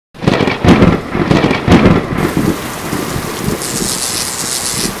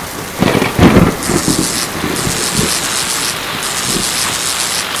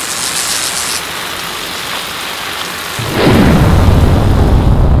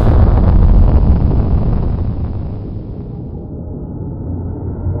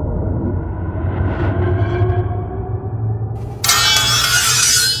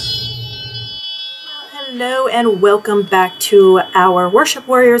and welcome back to our Worship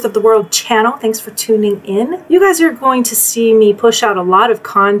Warriors of the World channel. Thanks for tuning in. You guys are going to see me push out a lot of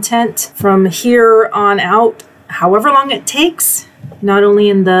content from here on out, however long it takes, not only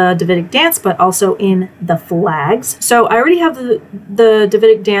in the Davidic dance, but also in the flags. So I already have the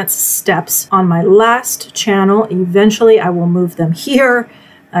Davidic dance steps on my last channel. Eventually I will move them here.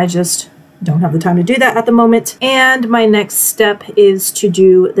 I just don't have the time to do that at the moment. And my next step is to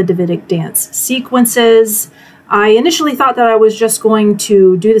do the Davidic dance sequences. I initially thought that I was just going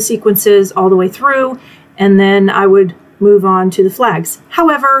to do the sequences all the way through, and then I would move on to the flags.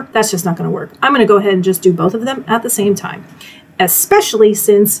 However, that's just not going to work. I'm going to go ahead and just do both of them at the same time, especially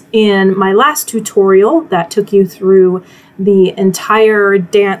since in my last tutorial that took you through the entire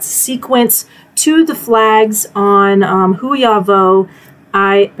dance sequence to the flags on Huyavo,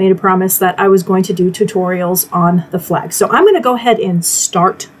 I made a promise that I was going to do tutorials on the flag. So I'm going to go ahead and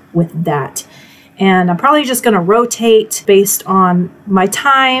start with that. And I'm probably just going to rotate based on my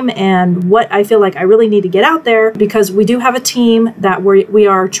time and what I feel like I really need to get out there, because we do have a team that we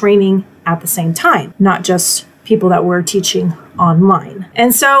are training at the same time, not just people that we're teaching online.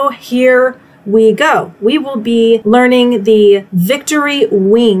 And so here we go. We will be learning the victory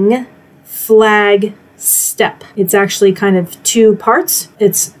wing flag step. It's actually kind of two parts.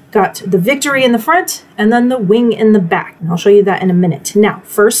 It's got the victory in the front and then the wing in the back. And I'll show you that in a minute. Now,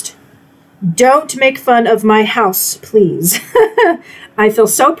 first, don't make fun of my house, please. I feel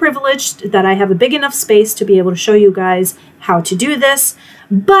so privileged that I have a big enough space to be able to show you guys how to do this,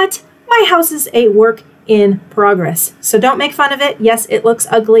 but my house is a work in progress. So don't make fun of it. Yes, it looks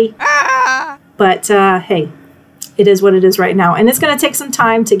ugly, but hey, it is what it is right now. And it's going to take some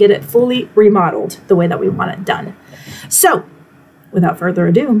time to get it fully remodeled the way that we want it done. So without further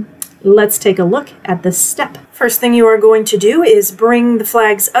ado, let's take a look at this step. First thing you are going to do is bring the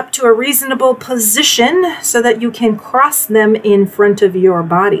flags up to a reasonable position so that you can cross them in front of your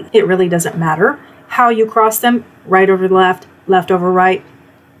body. It really doesn't matter how you cross them, right over left, left over right.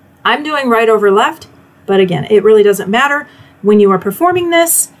 I'm doing right over left, but again, it really doesn't matter. When you are performing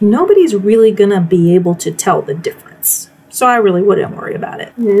this, nobody's really gonna be able to tell the difference. So I really wouldn't worry about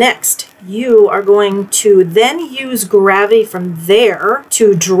it. Next, you are going to then use gravity from there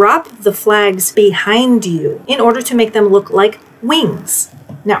to drop the flags behind you in order to make them look like wings.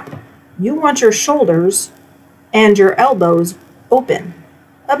 Now, you want your shoulders and your elbows open,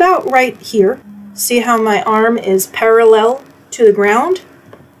 about right here. See how my arm is parallel to the ground,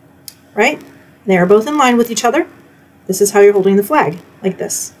 right? They are both in line with each other. This is how you're holding the flag, like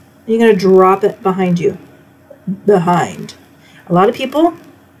this. You're going to drop it behind you. Behind. A lot of people,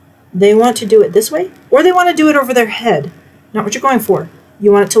 they want to do it this way, or they want to do it over their head. Not what you're going for.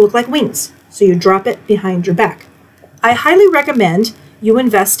 You want it to look like wings, so you drop it behind your back. I highly recommend you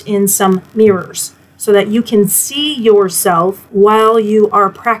invest in some mirrors so that you can see yourself while you are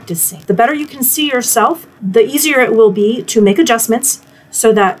practicing. The better you can see yourself, the easier it will be to make adjustments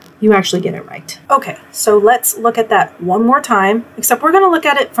so that you actually get it right. Okay, so let's look at that one more time, except we're gonna look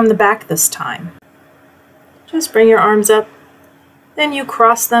at it from the back this time. Just bring your arms up, then you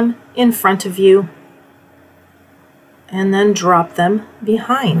cross them in front of you, and then drop them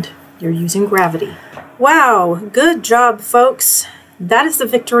behind. You're using gravity. Wow, good job, folks. That is the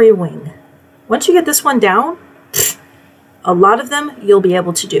victory wing. Once you get this one down, a lot of them you'll be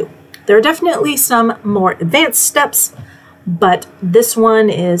able to do. There are definitely some more advanced steps, but this one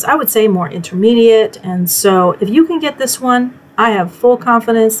is, I would say, more intermediate. And so if you can get this one, I have full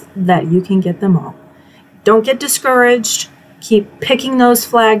confidence that you can get them all. Don't get discouraged. Keep picking those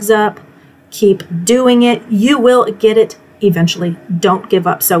flags up. Keep doing it. You will get it eventually. Don't give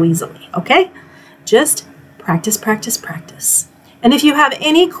up so easily, okay? Just practice, practice, practice. And if you have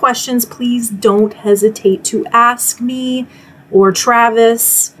any questions, please don't hesitate to ask me or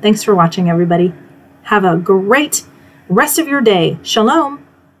Travis. Thanks for watching, everybody. Have a great rest of your day. Shalom.